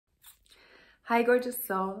Hi gorgeous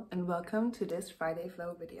soul, and welcome to this Friday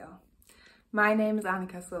Flow video. My name is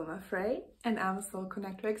Annika and I'm a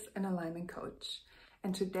Soulconnectrix and alignment coach.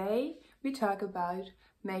 And today we talk about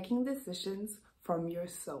making decisions from your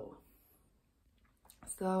soul.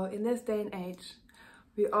 So in this day and age,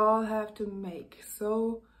 we all have to make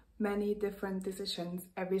so many different decisions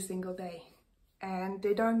every single day. And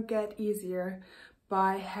they don't get easier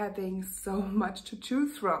by having so much to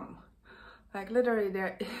choose from. Like literally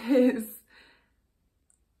there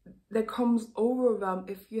comes overwhelm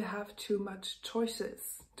if you have too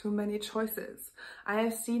many choices. I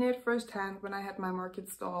have seen it firsthand when I had my market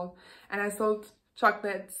stall and I sold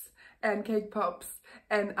chocolates and cake pops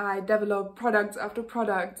and I developed products after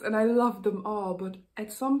products and I loved them all. But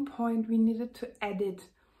at some point we needed to edit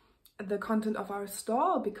the content of our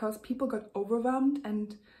stall because people got overwhelmed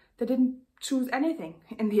and they didn't choose anything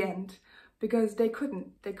in the end because they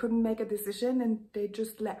couldn't make a decision and they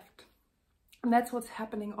just left. And that's what's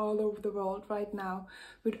happening all over the world right now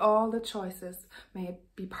with all the choices, may it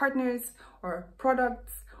be partners or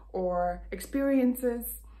products or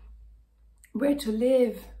experiences, where to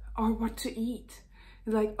live or what to eat.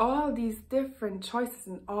 It's like all these different choices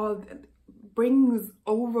and all brings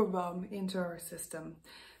overwhelm into our system.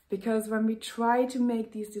 Because when we try to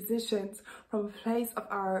make these decisions from a place of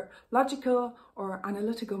our logical or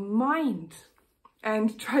analytical mind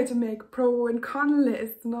and try to make pro and con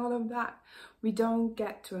lists and all of that, we don't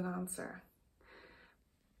get to an answer.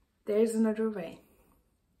 There's another way.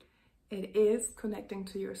 It is connecting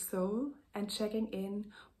to your soul and checking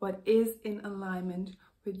in what is in alignment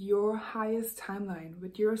with your highest timeline,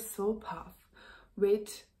 with your soul path,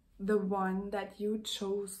 with the one that you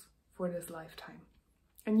chose for this lifetime.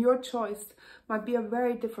 And your choice might be a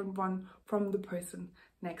very different one from the person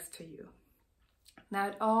next to you. Now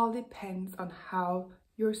it all depends on how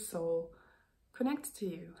your soul connects to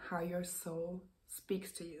you, how your soul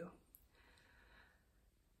speaks to you.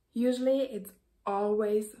 Usually it's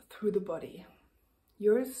always through the body.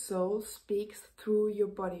 Your soul speaks through your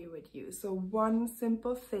body with you. So one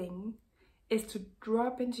simple thing is to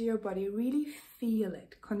drop into your body, really feel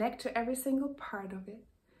it, connect to every single part of it,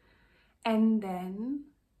 and then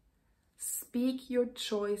speak your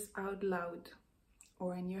choice out loud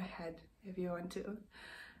or in your head if you want to.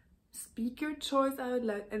 Speak your choice out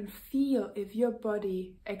loud and feel if your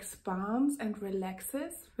body expands and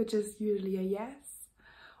relaxes, which is usually a yes,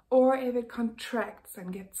 or if it contracts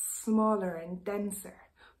and gets smaller and denser,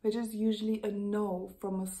 which is usually a no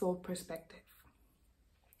from a soul perspective.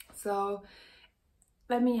 So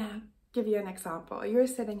let me give you an example. You're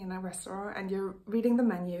sitting in a restaurant and you're reading the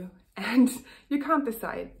menu and you can't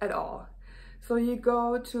decide at all. So you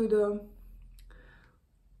go to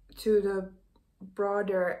the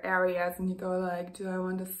broader areas and you go like, do I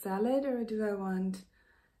want a salad or do I want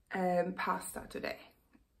pasta today?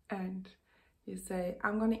 And you say,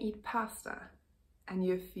 I'm gonna eat pasta, and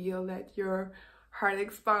you feel that your heart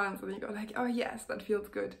expands and you go like, oh yes, that feels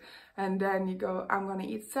good. And then you go, I'm gonna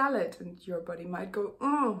eat salad, and your body might go,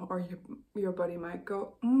 or your body might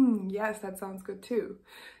go, yes, that sounds good too.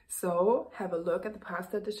 So have a look at the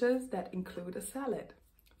pasta dishes that include a salad,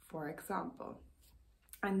 for example.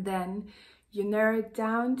 And then you narrow it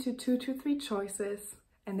down to 2 to 3 choices,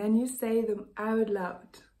 and then you say them out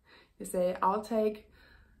loud. You say, I'll take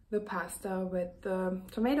the pasta with the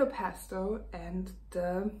tomato pesto and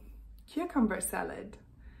the cucumber salad.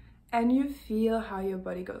 And you feel how your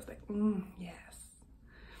body goes like, yes.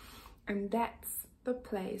 And that's the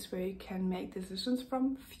place where you can make decisions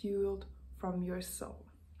fueled from your soul.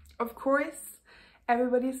 Of course,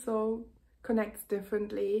 everybody's soul connects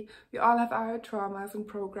differently. We all have our traumas and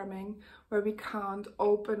programming where we can't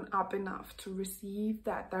open up enough to receive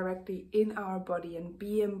that directly in our body and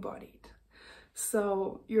be embodied.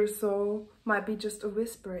 So your soul might be just a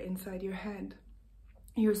whisper inside your head.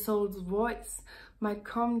 Your soul's voice might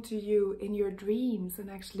come to you in your dreams and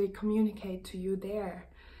actually communicate to you there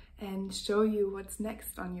and show you what's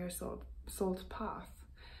next on your soul's path.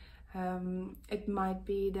 It might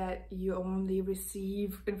be that you only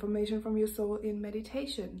receive information from your soul in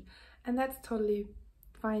meditation, and that's totally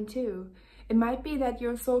fine too. It might be that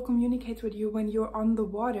your soul communicates with you when you're on the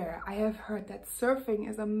water. I have heard that surfing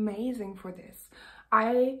is amazing for this.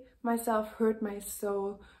 I myself heard my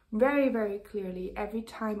soul very, very clearly every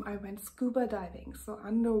time I went scuba diving, so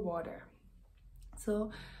underwater.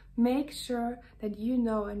 So make sure that you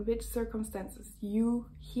know in which circumstances you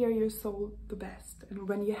hear your soul the best. And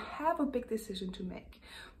when you have a big decision to make,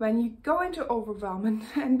 when you go into overwhelm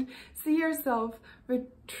and see yourself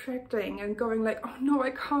retracting and going like, oh no,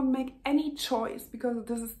 I can't make any choice because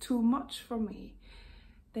this is too much for me.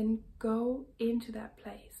 then go into that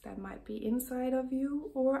place. That might be inside of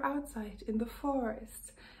you or outside, in the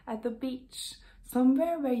forest, at the beach,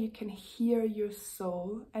 somewhere where you can hear your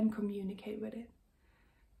soul and communicate with it.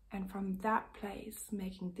 And from that place,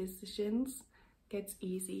 making decisions gets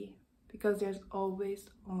easy, because there's always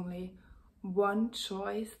only one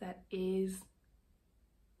choice that is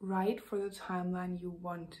right for the timeline you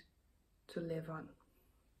want to live on.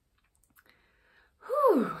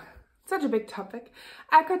 Whew, such a big topic.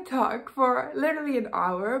 I could talk for literally an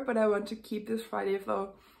hour, but I want to keep this Friday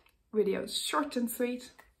Flow video short and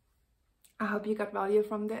sweet. I hope you got value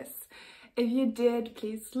from this. If you did,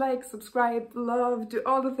 please like, subscribe, love, do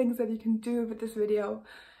all the things that you can do with this video.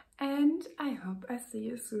 And I hope I see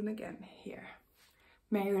you soon again here.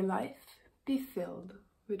 May your life be filled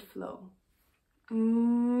with flow.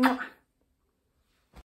 Mwah.